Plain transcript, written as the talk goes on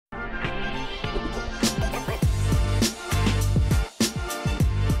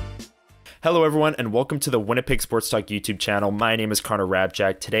Hello everyone and welcome to the Winnipeg Sports Talk YouTube channel. My name is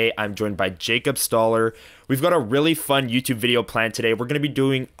Hrabchak. Today I'm joined by Jacob Stoller. We've got a really fun YouTube video planned today. We're going to be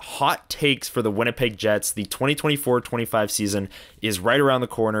doing hot takes for the Winnipeg Jets. The 2024-25 season is right around the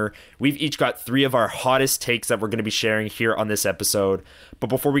corner. We've each got 3 of our hottest takes that we're going to be sharing here on this episode. But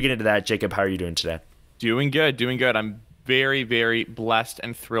before we get into that, Jacob, how are you doing today? Doing good. I'm very, very blessed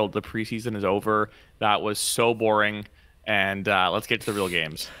and thrilled the preseason is over. That was so boring. And let's get to the real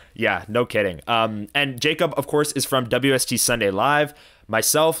games. Yeah, no kidding. And Jacob, of course, is from WST Sunday Live.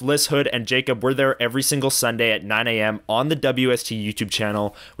 Myself, Liz Hood, and Jacob, we're there every single Sunday at 9 a.m. on the WST YouTube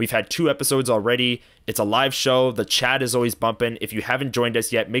channel. We've had 2 episodes already. It's a live show. The chat is always bumping. If you haven't joined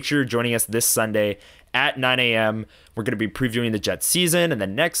us yet, make sure you're joining us this Sunday at 9 a.m. We're going to be previewing the Jets season, and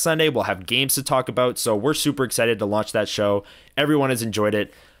then next Sunday we'll have games to talk about. So we're super excited to launch that show. Everyone has enjoyed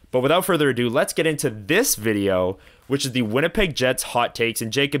it. But without further ado, let's get into this video, which is the Winnipeg Jets hot takes. And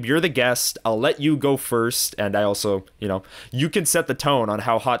Jacob, you're the guest. I'll let you go first. And I also, you can set the tone on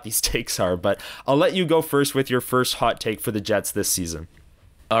how hot these takes are. But I'll let you go first with your first hot take for the Jets this season.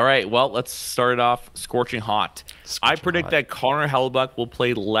 All right, well, let's start it off scorching hot. I predict that Connor Hellebuyck will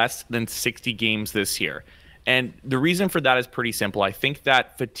play less than 60 games this year. And the reason for that is pretty simple. I think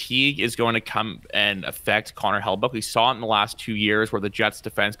that fatigue is going to come and affect Connor Hellebuyck. We saw it in the last 2 years where the Jets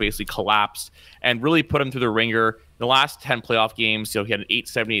defense basically collapsed and really put him through the ringer. The last 10 playoff games, he had an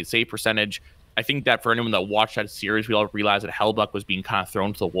 .878 save percentage. I think that for anyone that watched that series, we all realized that Hellebuyck was being kind of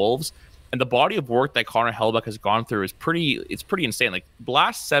thrown to the wolves. And the body of work that Connor Hellebuyck has gone through is pretty insane. Like the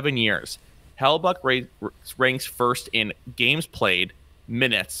last 7 years, Hellebuyck ranks first in games played,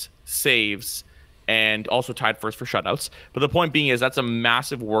 minutes, saves, and also tied first for shutouts. But the point being is that's a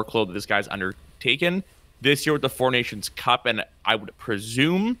massive workload that this guy's undertaken this year with the Four Nations Cup. And I would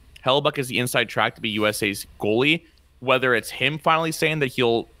presume Hellebuyck is the inside track to be USA's goalie. Whether it's him finally saying that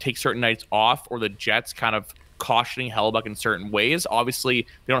he'll take certain nights off or the Jets kind of cautioning Hellebuyck in certain ways. Obviously,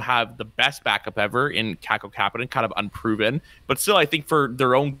 they don't have the best backup ever in Kakko Kapanen, kind of unproven. But still, I think for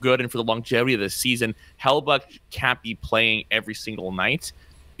their own good and for the longevity of this season, Hellebuyck can't be playing every single night.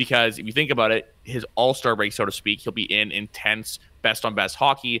 Because if you think about it, his all-star break, so to speak, he'll be in intense best-on-best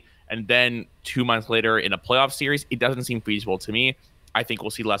hockey. And then 2 months later in a playoff series, it doesn't seem feasible to me. I think we'll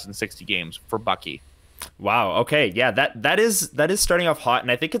see less than 60 games for Bucky. Wow. Okay. Yeah, that is starting off hot.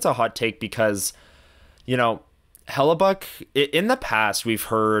 And I think it's a hot take because, Hellebuyck, in the past, we've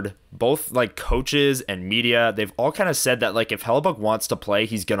heard both like coaches and media, they've all kind of said that like if Hellebuyck wants to play,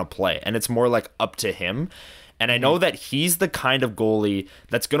 he's going to play. And it's more like up to him. And I know that he's the kind of goalie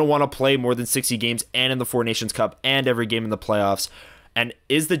that's going to want to play more than 60 games and in the Four Nations Cup and every game in the playoffs. And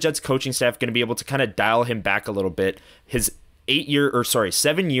is the Jets coaching staff going to be able to kind of dial him back a little bit? His 7-year,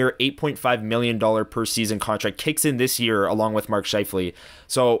 $8.5 million per season contract kicks in this year along with Mark Scheifele.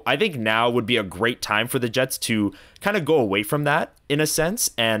 So I think now would be a great time for the Jets to kind of go away from that in a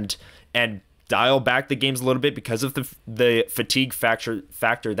sense and dial back the games a little bit because of the fatigue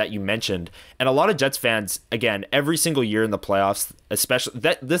factor that you mentioned. And a lot of Jets fans, again, every single year in the playoffs, especially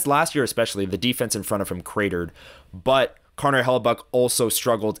this last year especially, the defense in front of him cratered. But Connor Hellebuyck also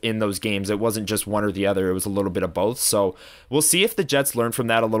struggled in those games. It wasn't just one or the other. It was a little bit of both. So we'll see if the Jets learn from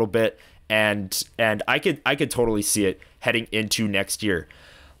that a little bit. And I could totally see it heading into next year.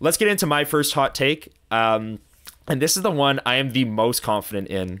 Let's get into my first hot take. And this is the one I am the most confident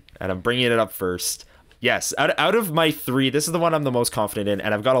in, and I'm bringing it up first. Yes, out of my 3, this is the one I'm the most confident in,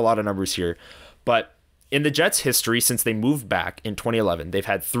 and I've got a lot of numbers here. But in the Jets' history, since they moved back in 2011, they've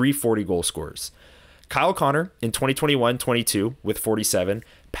had 3 40-goal scorers. Kyle Connor in 2021-22 with 47.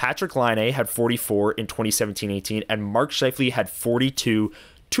 Patrik Laine had 44 in 2017-18, and Mark Scheifele had 42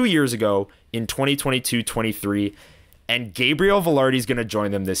 2 years ago in 2022-23. And Gabriel Vilardi is going to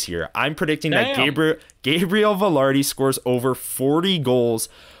join them this year. I'm predicting that Gabriel Vilardi scores over 40 goals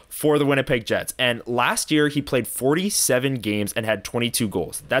for the Winnipeg Jets. And last year, he played 47 games and had 22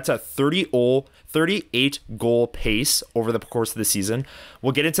 goals. That's a 38-goal pace over the course of the season.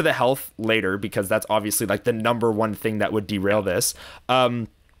 We'll get into the health later because that's obviously like the number one thing that would derail this.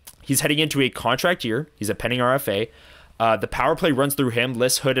 He's heading into a contract year. He's a pending RFA. The power play runs through him.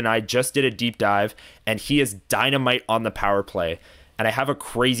 Liz Hood and I just did a deep dive, and he is dynamite on the power play. And I have a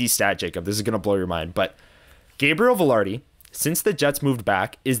crazy stat, Jacob. This is going to blow your mind. But Gabriel Vilardi, since the Jets moved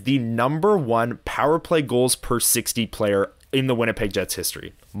back, is the number 1 power play goals per 60 player in the Winnipeg Jets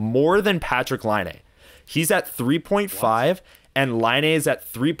history. More than Patrik Laine. He's at 3.5, and Laine is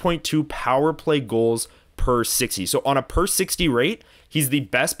at 3.2 power play goals per 60. So on a per 60 rate, he's the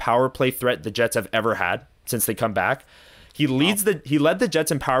best power play threat the Jets have ever had since they come back. He led the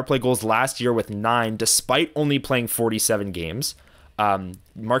Jets in power play goals last year with 9, despite only playing 47 games.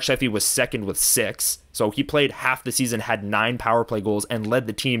 Mark Scheifele was second with 6. So he played half the season, had 9 power play goals, and led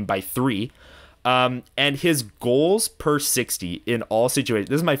the team by 3. And his goals per 60 in all situations.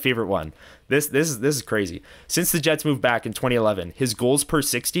 This is my favorite one. This is crazy. Since the Jets moved back in 2011, his goals per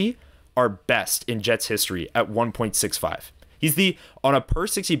 60 are best in Jets history at 1.65. He's on a per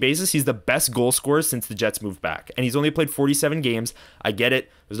 60 basis, he's the best goal scorer since the Jets moved back. And he's only played 47 games. I get it.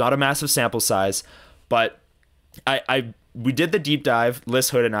 There's not a massive sample size, but we did the deep dive,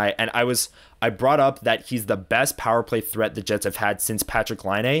 Liz Hood and I brought up that he's the best power play threat the Jets have had since Patrick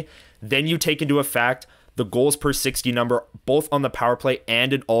Laine. Then you take into effect the goals per 60 number, both on the power play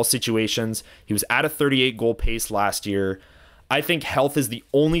and in all situations. He was at a 38 goal pace last year. I think health is the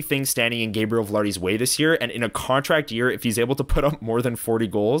only thing standing in Gabriel Vilardi's way this year. And in a contract year, if he's able to put up more than 40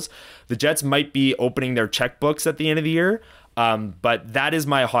 goals, the Jets might be opening their checkbooks at the end of the year. But that is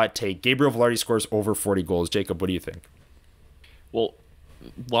my hot take. Gabriel Vilardi scores over 40 goals. Jacob, what do you think? Well,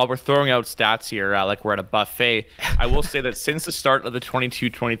 while we're throwing out stats here, like we're at a buffet, I will say that since the start of the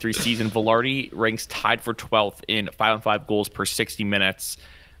 22-23 season, Vilardi ranks tied for 12th in 5-on-5 goals per 60 minutes.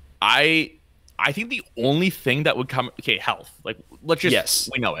 I think the only thing that would come, okay, health. Like, let's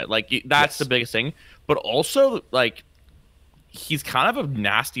just, we know it. Like, that's the biggest thing. But also, like, he's kind of a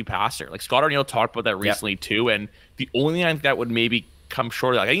nasty passer. Like, Scott Arniel talked about that recently, too. And the only thing I think that would maybe come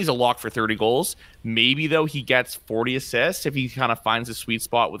short of that, I think he's a lock for 30 goals. Maybe, though, he gets 40 assists if he kind of finds a sweet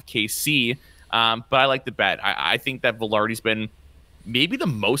spot with KC. But I like the bet. I think that Vilardi's been maybe the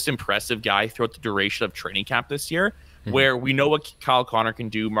most impressive guy throughout the duration of training camp this year. Where we know what Kyle Connor can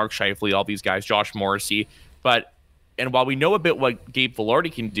do, Mark Scheifele, all these guys, Josh Morrissey. And while we know a bit what Gabe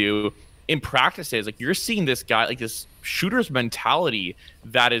Vilardi can do, in practices, like you're seeing this guy, like this shooter's mentality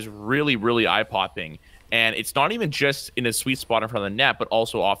that is really, really eye-popping. And it's not even just in a sweet spot in front of the net, but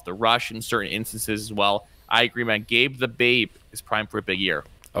also off the rush in certain instances as well. I agree, man. Gabe the Babe is primed for a big year.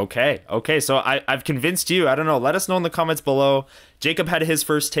 Okay. So I've convinced you. I don't know. Let us know in the comments below. Jacob had his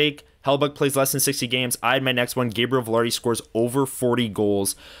first take. Hellebuyck plays less than 60 games. I had my next one. Gabriel Vilardi scores over 40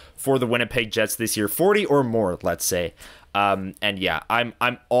 goals for the Winnipeg Jets this year. 40 or more, let's say. And yeah, I'm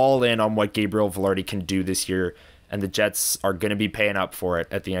all in on what Gabriel Vilardi can do this year. And the Jets are going to be paying up for it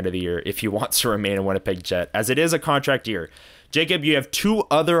at the end of the year if he wants to remain a Winnipeg Jet, as it is a contract year. Jacob, you have 2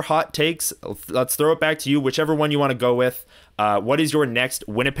 other hot takes. Let's throw it back to you, whichever one you want to go with. What is your next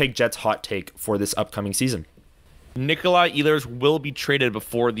Winnipeg Jets hot take for this upcoming season? Nikolaj Ehlers will be traded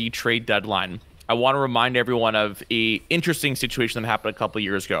before the trade deadline. I want to remind everyone of an interesting situation that happened a couple of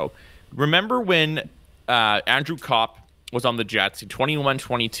years ago. Remember when Andrew Kopp was on the Jets in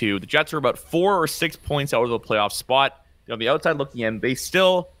 21-22? The Jets were about 4 or 6 points out of the playoff spot. On the outside looking in, they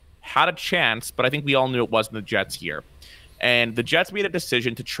still had a chance, but I think we all knew it wasn't the Jets' year. And the Jets made a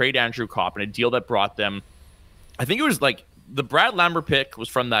decision to trade Andrew Kopp in a deal that brought them, I think it was like the Brad Lambert pick was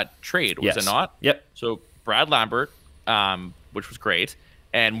from that trade, was it not? Yep. So Brad Lambert, which was great,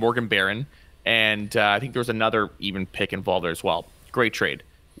 and Morgan Barron, and I think there was another even pick involved there as well. Great trade.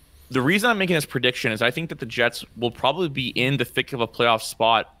 The reason I'm making this prediction is I think that the Jets will probably be in the thick of a playoff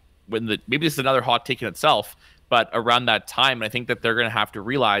spot when maybe this is another hot take in itself, but around that time, and I think that they're going to have to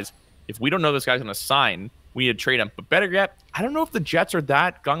realize if we don't know this guy's going to sign, we need to trade him. But better yet, I don't know if the Jets are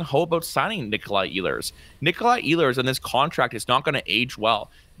that gung-ho about signing Nikolaj Ehlers. Nikolaj Ehlers and this contract is not going to age well.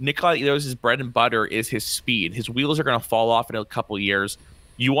 Nikolaj Ehlers' bread and butter is his speed. His wheels are going to fall off in a couple of years.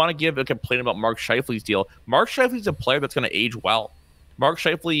 You want to give a complaint about Mark Scheifele's deal. Mark Scheifele's a player that's going to age well. Mark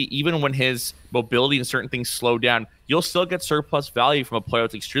Scheifele, even when his mobility and certain things slow down, you'll still get surplus value from a player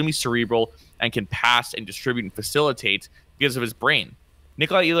that's extremely cerebral and can pass and distribute and facilitate because of his brain.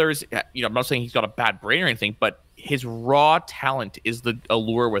 Nikolaj Ehlers, I'm not saying he's got a bad brain or anything, but his raw talent is the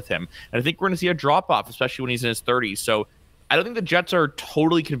allure with him. And I think we're going to see a drop-off, especially when he's in his 30s. So I don't think the Jets are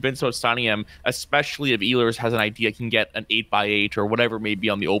totally convinced about signing him, especially if Ehlers has an idea he can get an 8x8 or whatever may be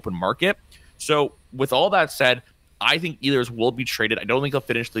on the open market. So with all that said, I think Ehlers will be traded. I don't think he'll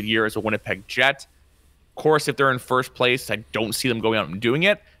finish the year as a Winnipeg Jet. Of course, if they're in first place, I don't see them going out and doing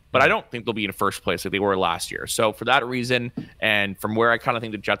it. But I don't think they'll be in first place like they were last year. So for that reason, and from where I kind of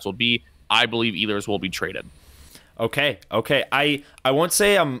think the Jets will be, I believe Ehlers will be traded. Okay. I won't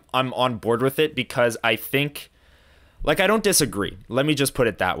say I'm on board with it because I think, like, I don't disagree. Let me just put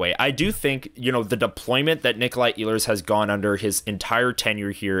it that way. I do think, the deployment that Nikolaj Ehlers has gone under his entire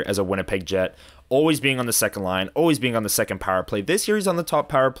tenure here as a Winnipeg Jet, always being on the second line, always being on the second power play. This year he's on the top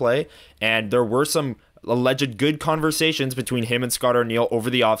power play, and there were some alleged good conversations between him and Scott Arniel over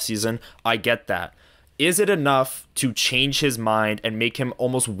the offseason. I get that. Is it enough to change his mind and make him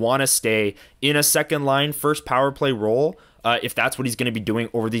almost want to stay in a second line first power play role? If that's what he's going to be doing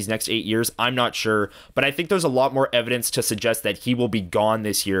over these next 8 years, I'm not sure. But I think there's a lot more evidence to suggest that he will be gone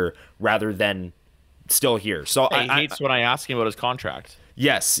this year rather than still here. So he hates when I ask him about his contract.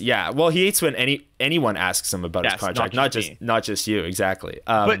 Yes, yeah. Well, he hates when anyone asks him about his contract, not just you, exactly.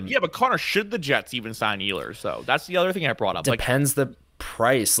 But Connor, should the Jets even sign Ehlers? So that's the other thing I brought up. Depends the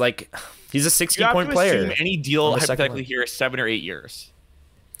price. Like, he's a 60-point player. Assume any deal hypothetically here is 7 or 8 years.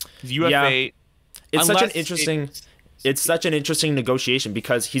 UFA. It's such an interesting negotiation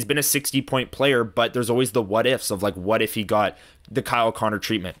because he's been a 60-point player, but there's always the what ifs of like, what if he got the Kyle Connor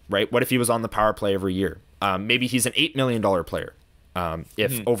treatment, right? What if he was on the power play every year? Maybe he's an $8 million player.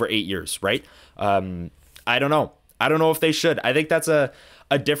 If over 8 years, right? I don't know. I don't know if they should. I think that's a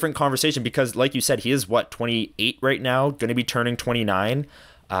different conversation because, like you said, he is 28 right now, going to be turning 29.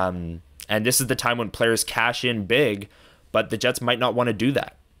 And this is the time when players cash in big, but the Jets might not want to do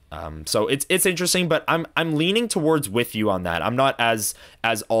that. So it's interesting, but I'm leaning towards with you on that. I'm not as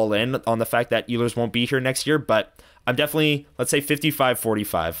all in on the fact that Ehlers won't be here next year, but I'm definitely, let's say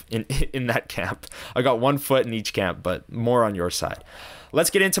 55-45 in that camp. I got 1 foot in each camp, but more on your side. Let's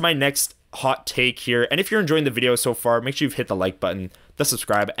get into my next hot take here. And if you're enjoying the video so far, make sure you've hit the like button, the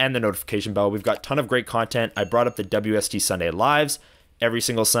subscribe, and the notification bell. We've got a ton of great content. I brought up the WST Sunday Lives every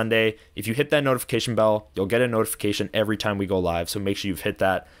single Sunday. If you hit that notification bell, you'll get a notification every time we go live. So make sure you've hit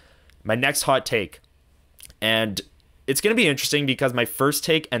that. My next hot take, and it's going to be interesting because my first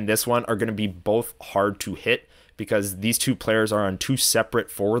take and this one are going to be both hard to hit because these two players are on two separate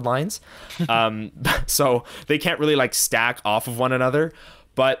forward lines. So they can't really like stack off of one another,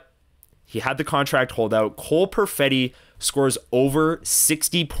 but he had the contract holdout. Cole Perfetti scores over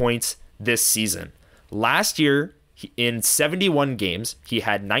 60 points this season. Last year, in 71 games, he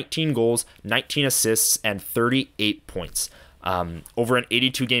had 19 goals, 19 assists, and 38 points. Over an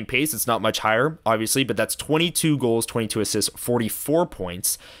 82 game pace, it's not much higher, obviously, but that's 22 goals, 22 assists, 44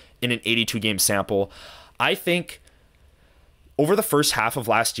 points in an 82 game sample. I think over the first half of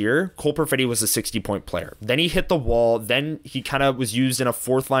last year, Cole Perfetti was a 60-point player. Then he hit the wall. Then he kind of was used in a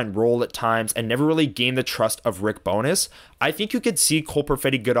fourth-line role at times and never really gained the trust of Rick Bowness. I think you could see Cole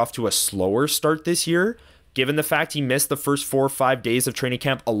Perfetti get off to a slower start this year, given the fact he missed the first 4 or 5 days of training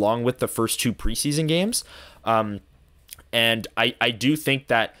camp along with the first 2 preseason games. And I do think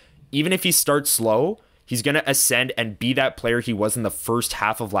that even if he starts slow, he's going to ascend and be that player he was in the first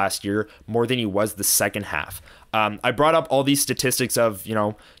half of last year more than he was the second half. I brought up all these statistics of,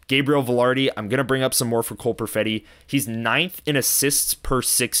 Gabriel Vilardi. I'm going to bring up some more for Cole Perfetti. He's 9th in assists per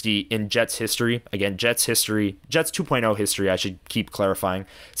 60 in Jets history. Again, Jets 2.0 history, I should keep clarifying.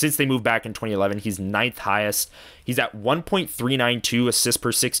 Since they moved back in 2011, he's 9th highest. He's at 1.392 assists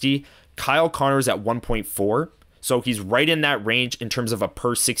per 60. Kyle Connor's at 1.4. So he's right in that range in terms of a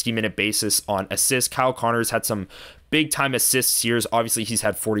per 60-minute basis on assists. Kyle Connor's had some big-time assists years. Obviously, he's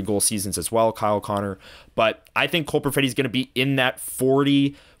had 40-goal seasons as well, Kyle Connor. But I think Cole Perfetti is going to be in that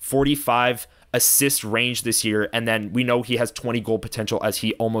 40, 45 assist range this year. And then we know he has 20-goal potential as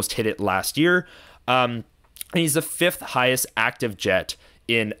he almost hit it last year. And he's the 5th highest active Jet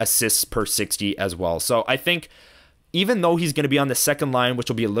in assists per 60 as well. So I think even though he's going to be on the second line, which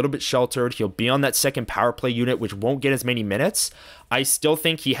will be a little bit sheltered, he'll be on that second power play unit, which won't get as many minutes. I still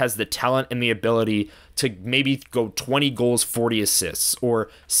think he has the talent and the ability to maybe go 20 goals, 40 assists, or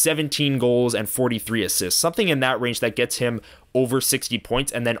 17 goals and 43 assists, something in that range that gets him over 60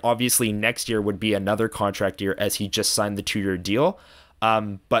 points. And then obviously next year would be another contract year as he just signed the 2-year deal.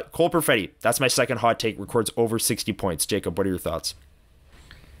 But Cole Perfetti, that's my second hot take, records over 60 points. Jacob, what are your thoughts?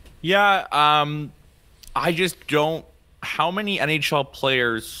 Yeah, I just don't. How many NHL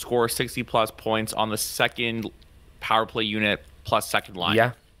players score 60-plus points on the second power play unit plus second line?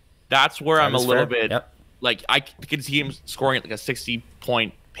 Yeah. That's where I'm a little bit like I could see him scoring at like a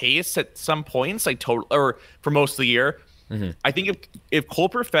 60-point pace at some points, like total or for most of the year. Mm-hmm. I think if Cole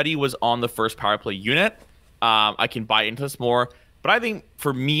Perfetti was on the first power play unit, I can buy into this more. But I think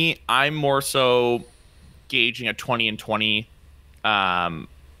for me, I'm more so gauging a 20 and 20.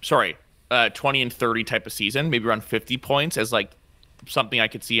 20 and 30 type of season, maybe around 50 points as like something I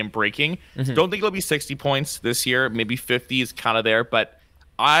could see him breaking. Mm-hmm. Don't think it'll be 60 points this year. Maybe 50 is kind of there, but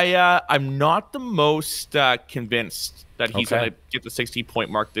I'm not the most convinced that he's going to get the 60-point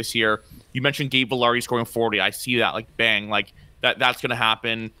mark this year. You mentioned Gabe Vilardi scoring 40. I see that like bang, like that's going to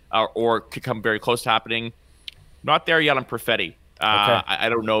happen or could come very close to happening. Not there yet on Perfetti. I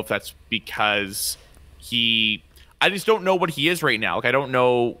don't know if that's because I just don't know what he is right now. Like I don't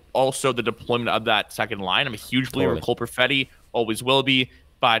know also the deployment of that second line. I'm a huge believer in Cole Perfetti, always will be,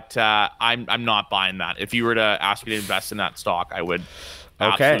 but I'm not buying that. If you were to ask me to invest in that stock, I would.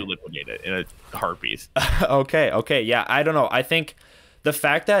 Okay. absolutely liquidate it in a heartbeat. Okay. Yeah, I don't know. I think the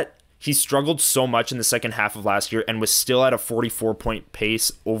fact that he struggled so much in the second half of last year and was still at a 44-point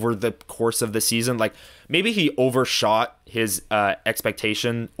pace over the course of the season. Like, maybe he overshot his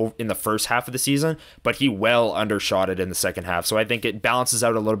expectation in the first half of the season, but he well undershot it in the second half. So I think it balances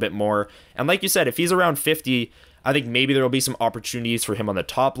out a little bit more. And like you said, if he's around 50, I think maybe there will be some opportunities for him on the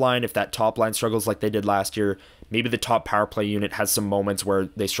top line if that top line struggles like they did last year. Maybe the top power play unit has some moments where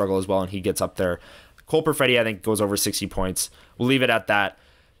they struggle as well and he gets up there. Cole Perfetti, I think, goes over 60 points. We'll leave it at that.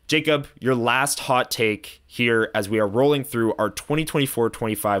 Jacob, your last hot take here as we are rolling through our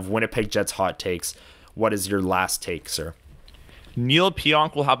 2024-25 Winnipeg Jets hot takes. What is your last take, sir? Neal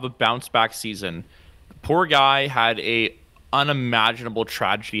Pionk will have a bounce-back season. The poor guy had a unimaginable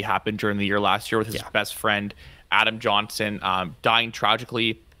tragedy happen during the year last year with his best friend, Adam Johnson, dying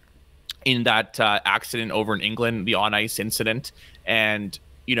tragically in that accident over in England, the on-ice incident. And,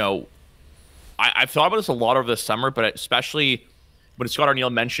 you know, I've thought about this a lot over the summer, but especially when Scott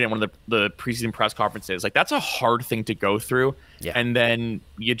Arniel mentioned in one of the preseason press conferences, like, that's a hard thing to go through. Yeah. And then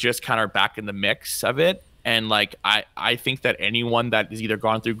you just kind of are back in the mix of it. And like, I think that anyone that has either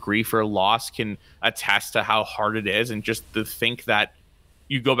gone through grief or loss can attest to how hard it is. And just to think that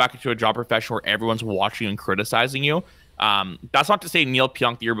you go back into a job profession where everyone's watching and criticizing you. That's not to say Neal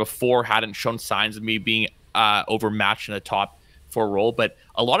Pionk the year before hadn't shown signs of me being overmatched in the top 4 role, but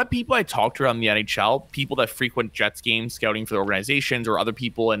a lot of people I talked to around the NHL, people that frequent Jets games, scouting for the organizations, or other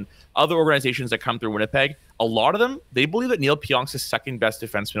people and other organizations that come through Winnipeg, a lot of them, they believe that Neal Pionk's the second best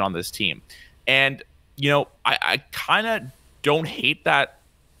defenseman on this team. And, you know, I kind of don't hate that.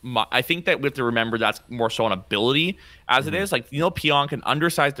 I think that we have to remember that's more so an ability as it is. Like, Neal Pionk, an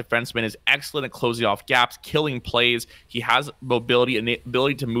undersized defenseman, is excellent at closing off gaps, killing plays. He has mobility and the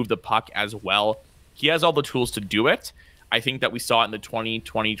ability to move the puck as well. He has all the tools to do it. I think that we saw it in the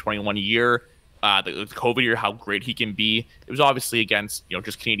 2020-21 year, the COVID year, how great he can be. It was obviously against, you know,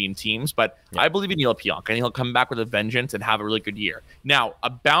 just Canadian teams, but I believe in Neal Pionk, and he'll come back with a vengeance and have a really good year. Now, a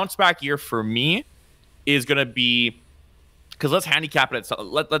bounce back year for me is going to be, because let's handicap it.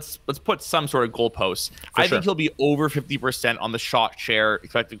 Let's put some sort of goalposts. I think he'll be over 50% on the shot share,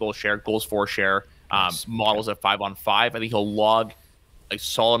 expected goal share, goals for share, models at 5-on-5. I think he'll log a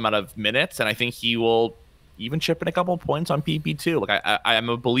solid amount of minutes, and I think he will even chip in a couple of points on PP too. Like, I am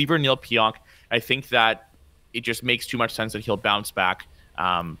a believer in Neal Pionk. I think that it just makes too much sense that he'll bounce back,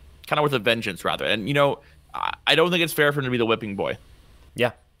 kind of with a vengeance rather. And, you know, I don't think it's fair for him to be the whipping boy.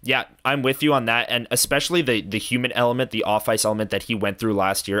 Yeah, I'm with you on that, and especially the human element, the off-ice element that he went through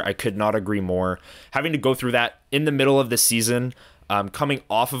last year. I could not agree more. Having to go through that in the middle of the season, coming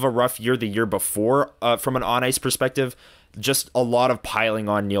off of a rough year the year before, from an on-ice perspective, just a lot of piling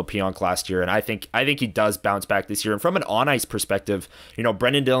on Neal Pionk last year, and I think he does bounce back this year. And from an on-ice perspective, you know,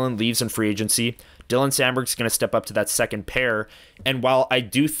 Brendan Dillon leaves in free agency. Dylan Samberg's going to step up to that second pair, and while I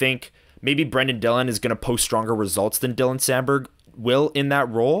do think maybe Brendan Dillon is going to post stronger results than Dylan Samberg will in that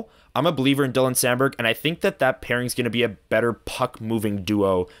role, I'm a believer in Dylan Samberg, and I think that pairing is going to be a better puck-moving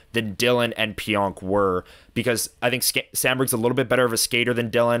duo than Dylan and Pionk were, because I think Samberg's a little bit better of a skater than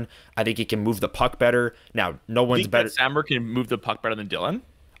Dylan. I think he can move the puck better. Now, no one's better. Samberg can move the puck better than Dylan?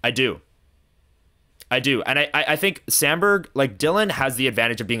 I do. And I think Samberg, like Dylan, has the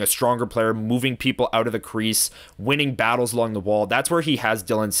advantage of being a stronger player, moving people out of the crease, winning battles along the wall. That's where he has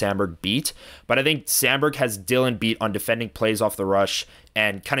Dylan Samberg beat. But I think Samberg has Dylan beat on defending plays off the rush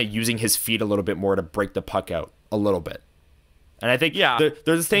and kind of using his feet a little bit more to break the puck out a little bit. And I think they're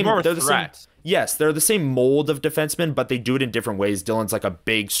the same. They're the same. Yes, they're the same mold of defensemen, but they do it in different ways. Dylan's like a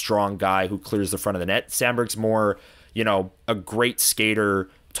big, strong guy who clears the front of the net. Samberg's more, you know, a great skater,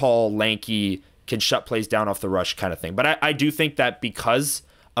 tall, lanky, can shut plays down off the rush kind of thing. But I do think that because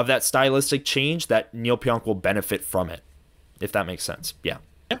of that stylistic change, that Neal Pionk will benefit from it, if that makes sense. Yeah.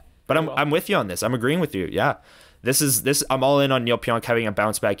 But I'm with you on this. I'm agreeing with you. Yeah. This I'm all in on Neal Pionk having a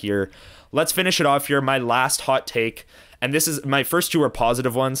bounce back year. Let's finish it off here. My last hot take, and this is my first two are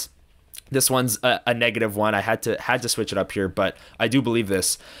positive ones. This one's a negative one. I had to switch it up here, but I do believe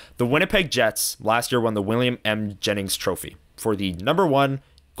this. The Winnipeg Jets last year won the William M. Jennings Trophy for the #1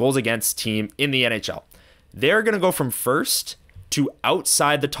 goals against team in the NHL. They're going to go from first to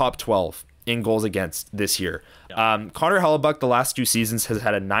outside the top 12 in goals against this year. Connor Hellebuyck, the last 2 seasons, has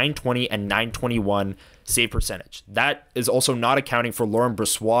had a .920 and .921 save percentage. That is also not accounting for Laurent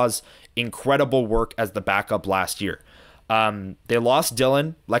Brossoit's incredible work as the backup last year. They lost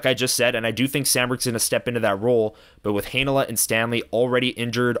Dylan, like I just said, and I do think Samberg's going to step into that role. But with Heinola and Stanley already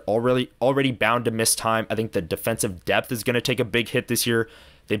injured, already bound to miss time, I think the defensive depth is going to take a big hit this year.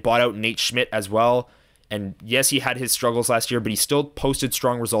 They bought out Nate Schmidt as well. And yes, he had his struggles last year, but he still posted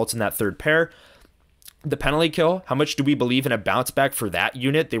strong results in that third pair. The penalty kill, how much do we believe in a bounce back for that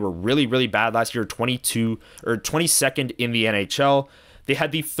unit? They were really, really bad last year, 22nd in the NHL. They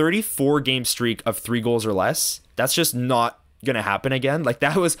had the 34-game streak of 3 goals or less. That's just not going to happen again. Like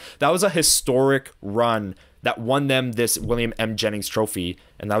that was a historic run that won them this William M. Jennings trophy,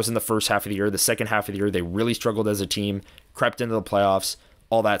 and that was in the first half of the year. The second half of the year, they really struggled as a team, crept into the playoffs,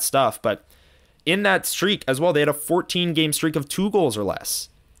 all that stuff. But in that streak as well, they had a 14-game streak of 2 goals or less,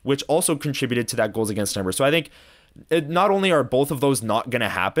 which also contributed to that goals against number. So I think not only are both of those not going to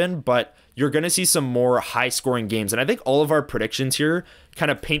happen, but you're going to see some more high-scoring games. And I think all of our predictions here kind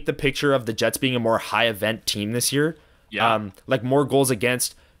of paint the picture of the Jets being a more high-event team this year. Yeah. Like more goals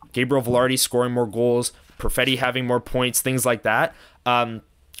against, Gabriel Vilardi scoring more goals, Perfetti having more points, things like that. I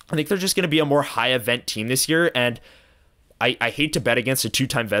think they're just going to be a more high-event team this year. And I hate to bet against a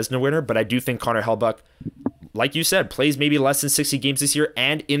 2-time Vezina winner, but I do think Connor Hellebuyck, like you said, plays maybe less than 60 games this year,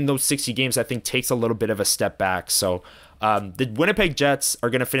 and in those 60 games, I think takes a little bit of a step back. So the Winnipeg Jets are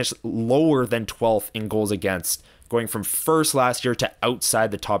going to finish lower than 12th in goals against, going from first last year to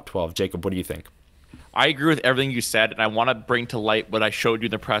outside the top 12. Jacob, what do you think? I agree with everything you said, and I want to bring to light what I showed you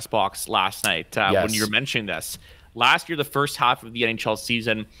in the press box last night when you were mentioning this. Last year, the first half of the NHL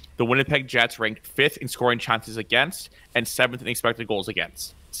season, the Winnipeg Jets ranked 5th in scoring chances against and 7th in expected goals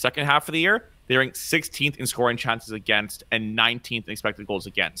against. Second half of the year, they ranked 16th in scoring chances against and 19th in expected goals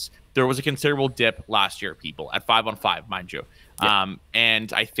against. There was a considerable dip last year, people, at 5-on-5, mind you. Yep.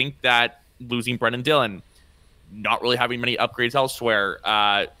 And I think that losing Brendan Dillon, not really having many upgrades elsewhere,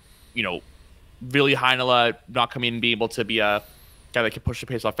 Ville Heinola not coming in and being able to be a guy that can push the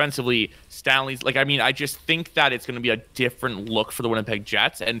pace offensively. Stanley's I just think that it's going to be a different look for the Winnipeg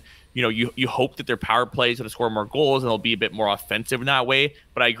Jets. And, you hope that their power plays going to score more goals and they'll be a bit more offensive in that way.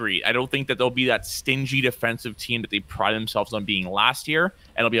 But I agree. I don't think that they'll be that stingy defensive team that they pride themselves on being last year.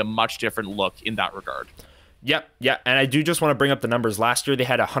 And it'll be a much different look in that regard. Yep. Yeah. And I do just want to bring up the numbers. Last year, they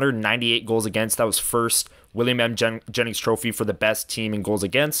had 198 goals against. That was first William M. Jennings trophy for the best team in goals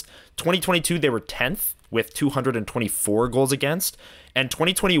against. 2022, they were 10th with 224 goals against. And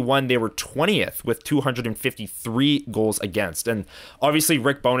 2021, they were 20th with 253 goals against. And obviously,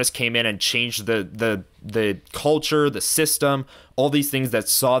 Rick Bowness came in and changed the culture, the system, all these things that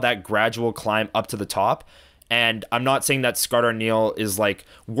saw that gradual climb up to the top. And I'm not saying that Scott Arniel is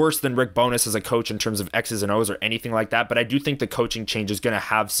worse than Rick Bowness as a coach in terms of X's and O's or anything like that, but I do think the coaching change is going to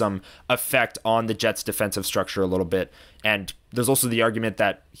have some effect on the Jets' defensive structure a little bit. And there's also the argument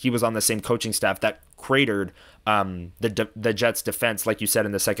that he was on the same coaching staff that cratered the Jets' defense, like you said,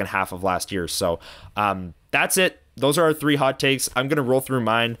 in the second half of last year. So that's it. Those are our 3 hot takes. I'm going to roll through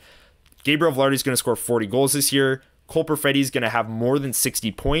mine. Gabriel Vilardi is going to score 40 goals this year. Cole Perfetti is going to have more than 60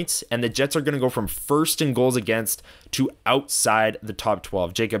 points, and the Jets are going to go from first in goals against to outside the top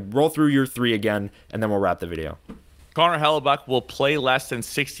 12. Jacob, roll through your 3 again, and then we'll wrap the video. Connor Hellebuyck will play less than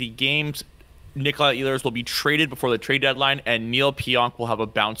 60 games. Nikolaj Ehlers will be traded before the trade deadline, and Neal Pionk will have a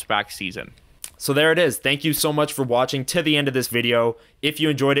bounce-back season. So there it is. Thank you so much for watching to the end of this video. If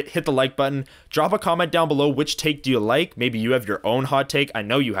you enjoyed it, hit the like button. Drop a comment down below. Which take do you like? Maybe you have your own hot take. I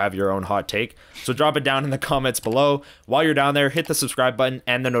know you have your own hot take. So drop it down in the comments below. While you're down there, hit the subscribe button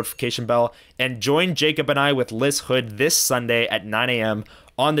and the notification bell. And join Jacob and I with Liz Hood this Sunday at 9 a.m.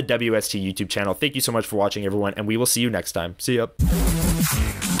 on the WST YouTube channel. Thank you so much for watching, everyone, and we will see you next time. See ya.